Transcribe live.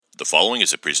The following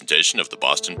is a presentation of the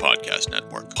Boston Podcast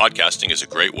Network. Podcasting is a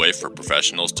great way for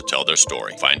professionals to tell their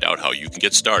story. Find out how you can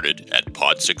get started at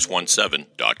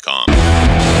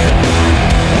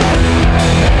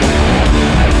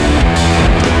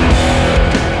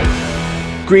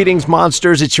pod617.com. Greetings,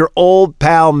 monsters. It's your old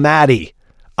pal, Maddie.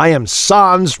 I am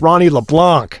Sans Ronnie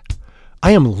LeBlanc.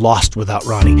 I am lost without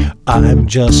Ronnie. I'm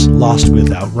just lost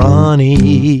without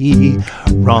Ronnie.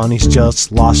 Ronnie's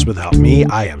just lost without me.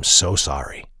 I am so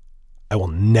sorry. I will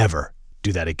never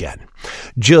do that again.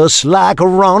 Just like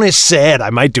Ronnie said. I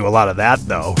might do a lot of that,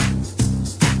 though.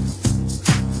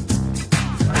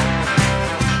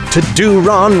 To do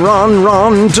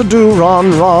Ron, to do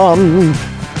Ron.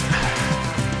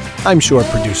 I'm sure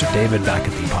producer David back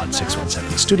at the Pod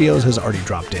 617 studios has already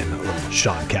dropped in a little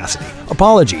Sean Cassidy.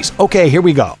 Apologies. Okay, here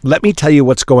we go. Let me tell you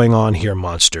what's going on here,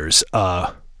 monsters.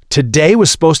 Today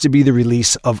was supposed to be the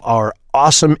release of our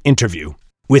awesome interview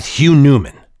with Hugh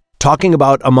Newman, talking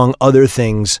about, among other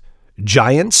things,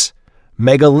 giants,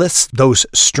 megaliths, those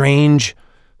strange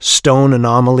stone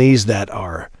anomalies that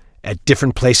are at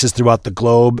different places throughout the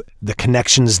globe, the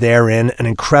connections therein. An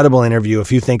incredible interview.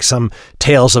 If you think some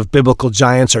tales of biblical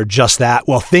giants are just that,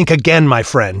 well, think again, my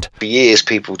friend. For years,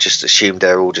 people just assumed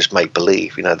they're all just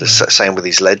make-believe. You know, the same with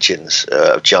these legends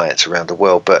of giants around the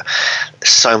world. But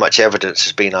so much evidence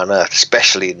has been unearthed,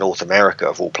 especially in North America,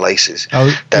 of all places,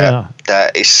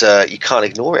 that it's you can't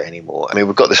ignore it anymore. I mean,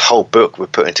 we've got this whole book we're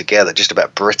putting together just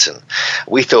about Britain.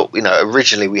 We thought,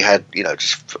 originally we had,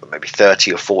 just maybe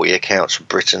 30 or 40 accounts from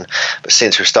Britain. But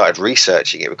since we started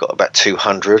researching it, we've got about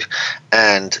 200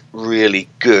 and really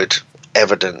good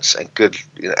evidence and good,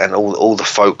 and all the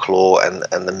folklore and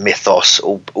the mythos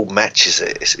all matches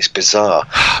it. It's bizarre.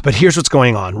 But here's what's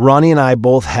going on. Ronnie and I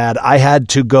both I had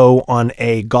to go on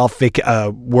a golf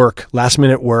last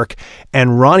minute work,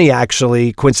 and Ronnie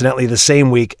actually, coincidentally, the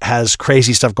same week has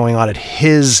crazy stuff going on at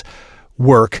his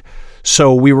work.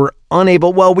 So we were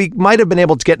unable, we might have been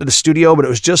able to get to the studio, but it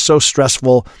was just so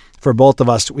stressful for both of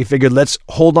us. We figured let's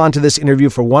hold on to this interview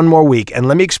for one more week. And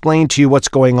let me explain to you what's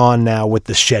going on now with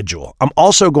the schedule. I'm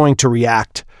also going to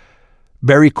react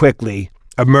very quickly,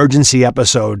 emergency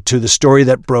episode, to the story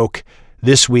that broke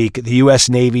this week, the U.S.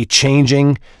 Navy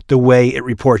changing the way it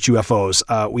reports UFOs.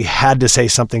 We had to say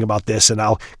something about this, and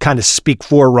I'll kind of speak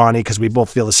for Ronnie because we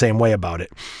both feel the same way about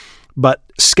it. But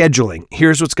scheduling,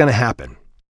 here's what's going to happen.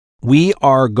 We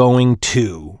are going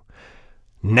to,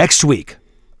 next week,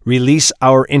 release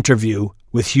our interview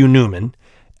with Hugh Newman,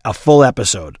 a full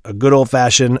episode, a good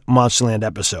old-fashioned Monsterland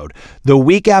episode. The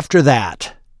week after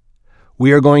that,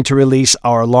 we are going to release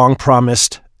our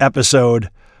long-promised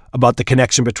episode about the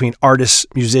connection between artists,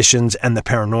 musicians, and the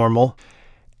paranormal.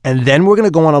 And then we're going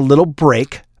to go on a little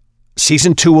break.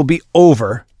 Season 2 will be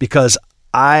over because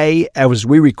as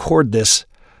we record this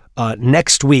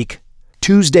next week,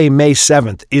 Tuesday, May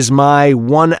 7th, is my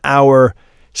 1-hour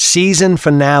season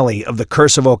finale of the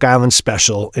Curse of Oak Island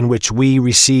special, in which we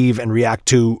receive and react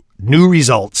to new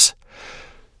results.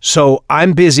 So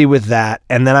I'm busy with that,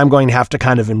 and then I'm going to have to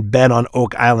kind of embed on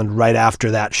Oak Island right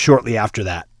after that, shortly after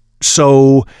that.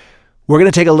 So we're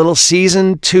going to take a little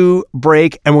season 2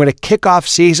 break, and we're going to kick off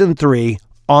season 3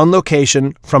 on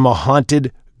location from a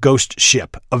haunted ghost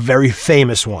ship, a very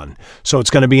famous one. So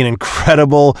it's going to be an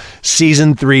incredible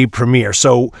season 3 premiere.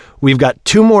 So we've got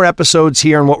 2 more episodes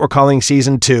here in what we're calling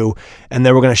season 2, and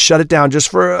then we're going to shut it down just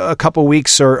for a couple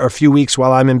weeks or a few weeks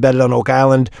while I'm embedded on Oak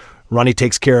Island. Ronnie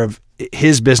takes care of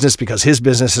his business because his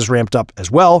business is ramped up as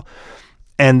well.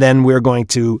 And then we're going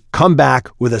to come back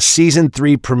with a season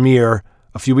 3 premiere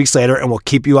a few weeks later, and we'll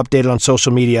keep you updated on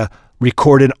social media,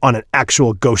 recorded on an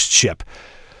actual ghost ship.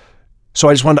 So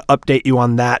I just wanted to update you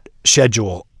on that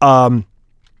schedule. I'll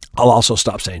also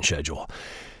stop saying schedule.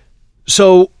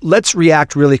 So let's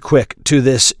react really quick to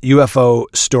this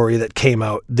UFO story that came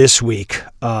out this week.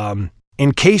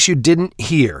 In case you didn't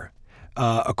hear,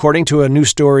 according to a new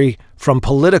story from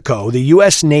Politico, the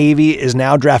U.S. Navy is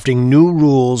now drafting new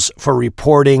rules for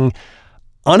reporting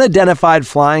unidentified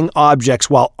flying objects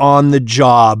while on the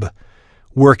job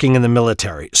working in the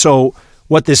military. So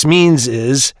what this means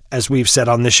is, as we've said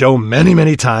on the show many,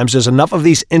 many times, there's enough of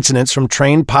these incidents from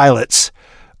trained pilots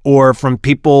or from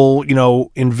people,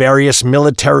 in various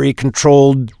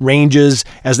military-controlled ranges,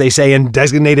 as they say, in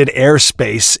designated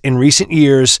airspace in recent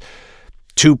years,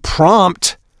 to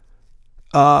prompt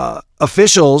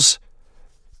officials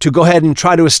to go ahead and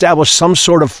try to establish some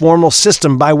sort of formal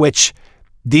system by which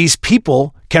these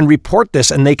people can report this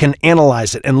and they can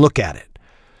analyze it and look at it.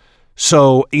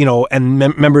 So, and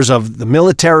members of the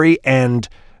military and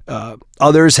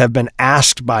others have been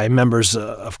asked by members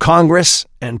of Congress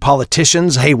and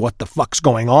politicians, hey, what the fuck's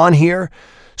going on here?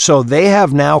 So they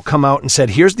have now come out and said,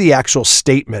 here's the actual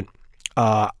statement.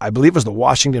 I believe it was the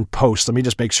Washington Post. Let me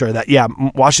just make sure that,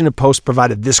 Washington Post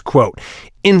provided this quote.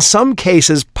 In some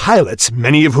cases, pilots,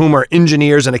 many of whom are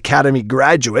engineers and academy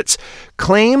graduates,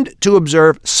 claimed to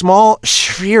observe small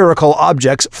spherical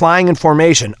objects flying in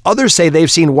formation. Others say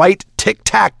they've seen white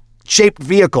tic-tac shaped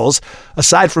vehicles.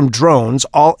 Aside from drones,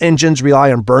 all engines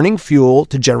rely on burning fuel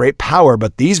to generate power,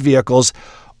 but these vehicles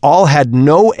all had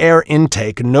no air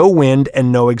intake, no wind,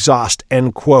 and no exhaust,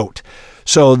 end quote.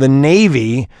 So the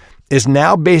Navy is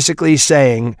now basically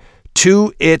saying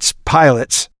to its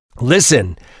pilots,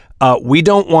 listen, we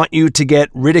don't want you to get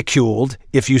ridiculed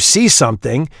if you see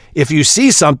something. If you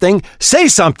see something, say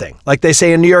something, like they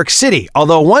say in New York City.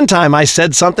 Although one time I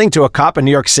said something to a cop in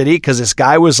New York City because this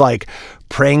guy was like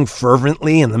praying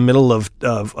fervently in the middle of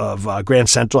Grand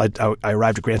Central. I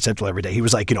arrived at Grand Central every day. He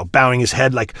was like, bowing his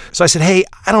head. So I said, hey,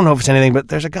 I don't know if it's anything, but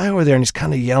there's a guy over there and he's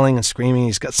kind of yelling and screaming.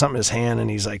 He's got something in his hand and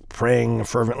he's like praying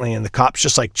fervently. And the cop's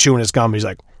just like chewing his gum. He's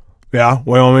like, yeah,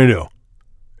 what do you want me to do?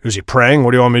 Is he praying?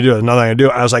 What do you want me to do? There's nothing I can do.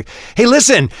 I was like, hey,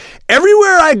 listen,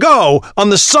 everywhere I go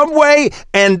on the subway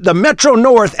and the Metro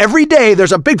North, every day,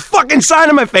 there's a big fucking sign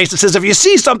on my face that says, if you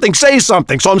see something, say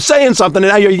something. So I'm saying something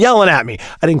and now you're yelling at me.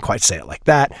 I didn't quite say it like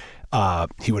that.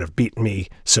 He would have beaten me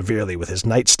severely with his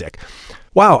nightstick.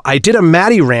 Wow, I did a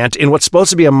Maddie rant in what's supposed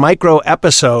to be a micro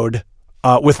episode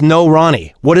with no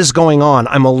Ronnie. What is going on?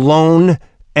 I'm alone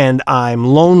and I'm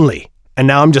lonely. And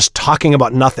now I'm just talking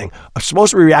about nothing. I'm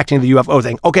supposed to be reacting to the UFO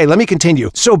thing. Okay, let me continue.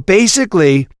 So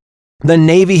basically, the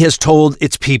Navy has told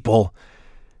its people,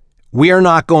 we are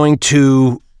not going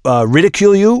to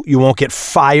ridicule you. You won't get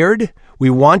fired. We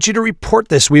want you to report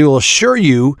this. We will assure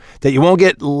you that you won't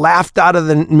get laughed out of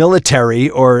the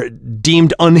military or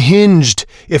deemed unhinged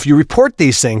if you report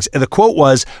these things. And the quote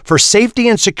was, for safety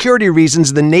and security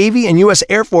reasons, the Navy and U.S.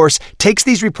 Air Force takes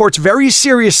these reports very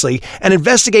seriously and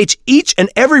investigates each and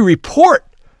every report.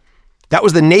 That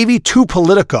was the Navy to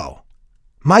Politico.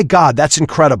 My God, that's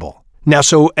incredible. Now,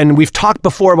 and we've talked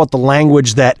before about the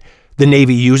language that the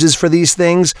Navy uses for these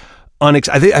things. I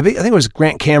think it was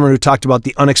Grant Cameron who talked about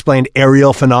the unexplained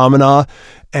aerial phenomena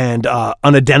and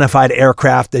unidentified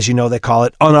aircraft, as you know, they call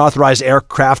it unauthorized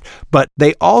aircraft, but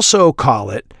they also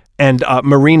call it, and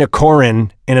Marina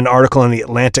Koren in an article in The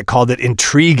Atlantic called it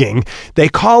intriguing. They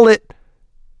call it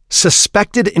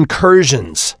suspected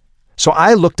incursions. So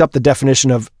I looked up the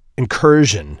definition of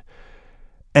incursion,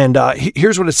 and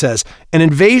here's what it says. An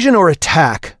invasion or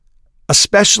attack,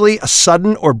 especially a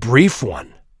sudden or brief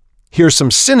one. Here's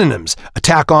some synonyms: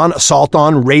 attack on, assault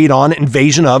on, raid on,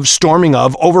 invasion of, storming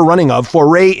of, overrunning of,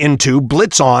 foray into,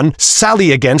 blitz on,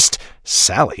 sally against,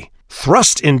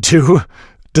 thrust into,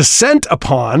 descent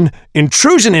upon,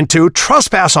 intrusion into,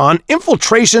 trespass on,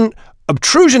 infiltration,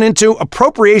 obtrusion into,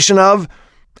 appropriation of,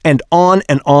 and on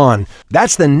and on.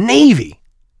 That's the Navy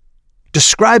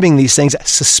describing these things as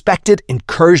suspected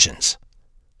incursions.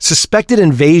 Suspected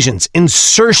invasions,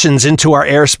 insertions into our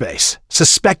airspace.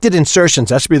 Suspected insertions.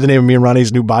 That should be the name of me and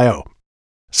Ronnie's new bio.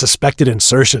 Suspected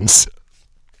insertions.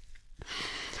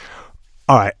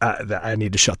 All right, I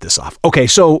need to shut this off. Okay,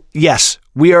 so yes,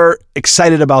 we are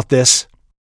excited about this.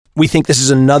 We think this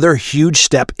is another huge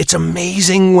step. It's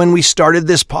amazing when we started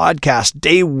this podcast,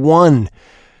 day one,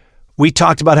 we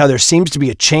talked about how there seems to be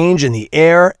a change in the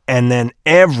air, and then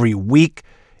every week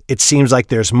it seems like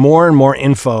there's more and more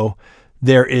info.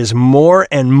 There is more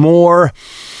and more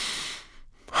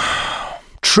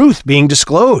truth being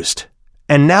disclosed.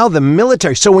 And now the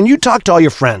military. So when you talk to all your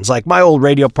friends, like my old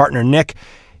radio partner, Nick,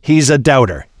 he's a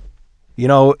doubter.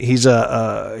 He's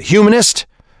a humanist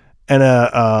and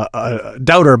a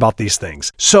doubter about these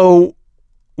things. So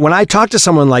when I talk to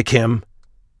someone like him,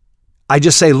 I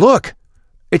just say, look,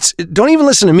 don't even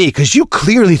listen to me because you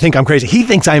clearly think I'm crazy. He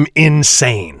thinks I'm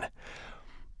insane.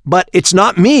 But it's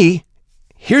not me.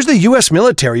 Here's the U.S.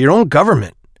 military, your own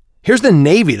government. Here's the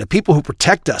Navy, the people who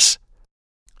protect us.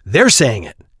 They're saying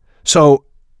it. So,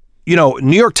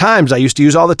 New York Times I used to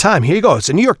use all the time. Here you go. It's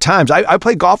the New York Times. I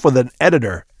played golf with an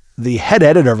editor, the head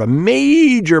editor of a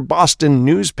major Boston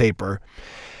newspaper.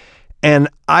 And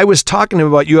I was talking to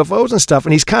him about UFOs and stuff,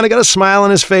 and he's kind of got a smile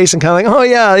on his face and kind of like, oh,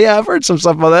 yeah, I've heard some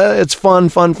stuff about that. It's fun.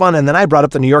 And then I brought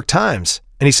up the New York Times.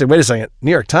 And he said, wait a second, New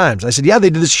York Times. I said, yeah,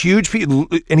 they did this huge piece.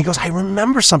 And he goes, I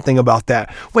remember something about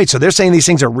that. Wait, so they're saying these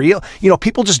things are real?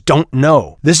 People just don't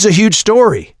know. This is a huge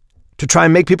story to try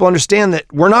and make people understand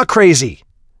that we're not crazy.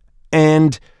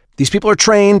 And these people are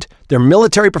trained, they're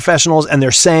military professionals, and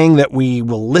they're saying that we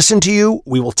will listen to you,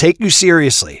 we will take you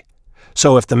seriously.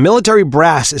 So if the military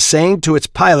brass is saying to its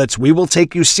pilots, we will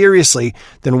take you seriously,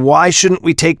 then why shouldn't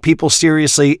we take people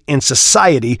seriously in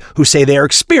society who say they are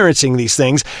experiencing these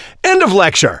things? End of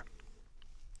lecture.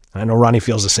 I know Ronnie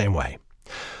feels the same way.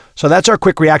 So that's our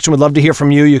quick reaction. We'd love to hear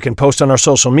from you. You can post on our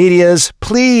social medias.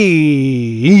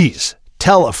 Please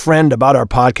tell a friend about our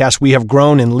podcast. We have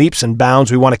grown in leaps and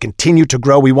bounds. We want to continue to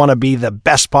grow. We want to be the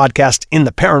best podcast in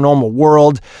the paranormal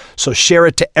world. So share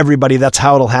it to everybody. That's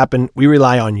how it'll happen. We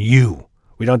rely on you.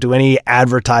 We don't do any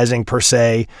advertising per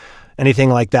se, anything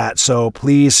like that. So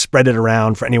please spread it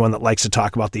around for anyone that likes to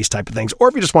talk about these type of things. Or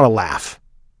if you just want to laugh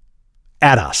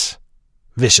at us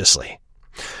viciously.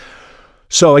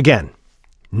 So again,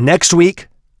 next week,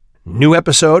 new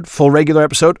episode, full regular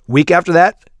episode. Week after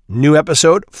that, new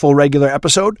episode, full regular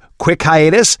episode, quick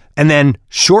hiatus, and then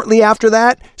shortly after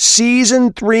that,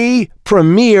 season 3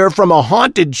 premiere from a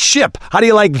haunted ship. How do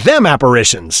you like them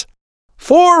apparitions?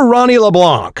 For Ronnie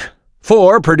LeBlanc,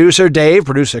 for producer Dave,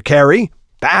 producer Carrie,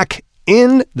 back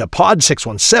in the Pod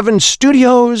 617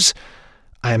 studios,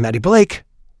 I am Matty Blake,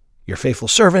 your faithful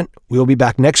servant. We will be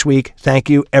back next week. Thank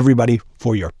you, everybody,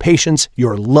 for your patience,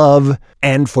 your love,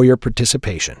 and for your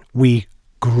participation. We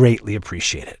greatly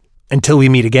appreciate it. Until we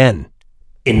meet again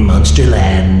in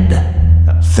Monsterland.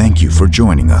 Thank you for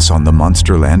joining us on the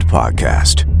Monsterland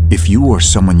podcast. If you or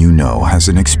someone you know has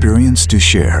an experience to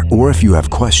share, or if you have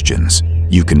questions,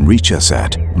 you can reach us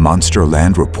at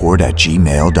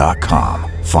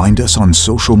monsterlandreport@gmail.com. Find us on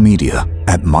social media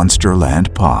at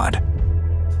MonsterlandPod.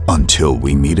 Until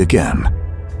we meet again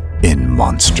in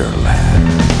Monsterland.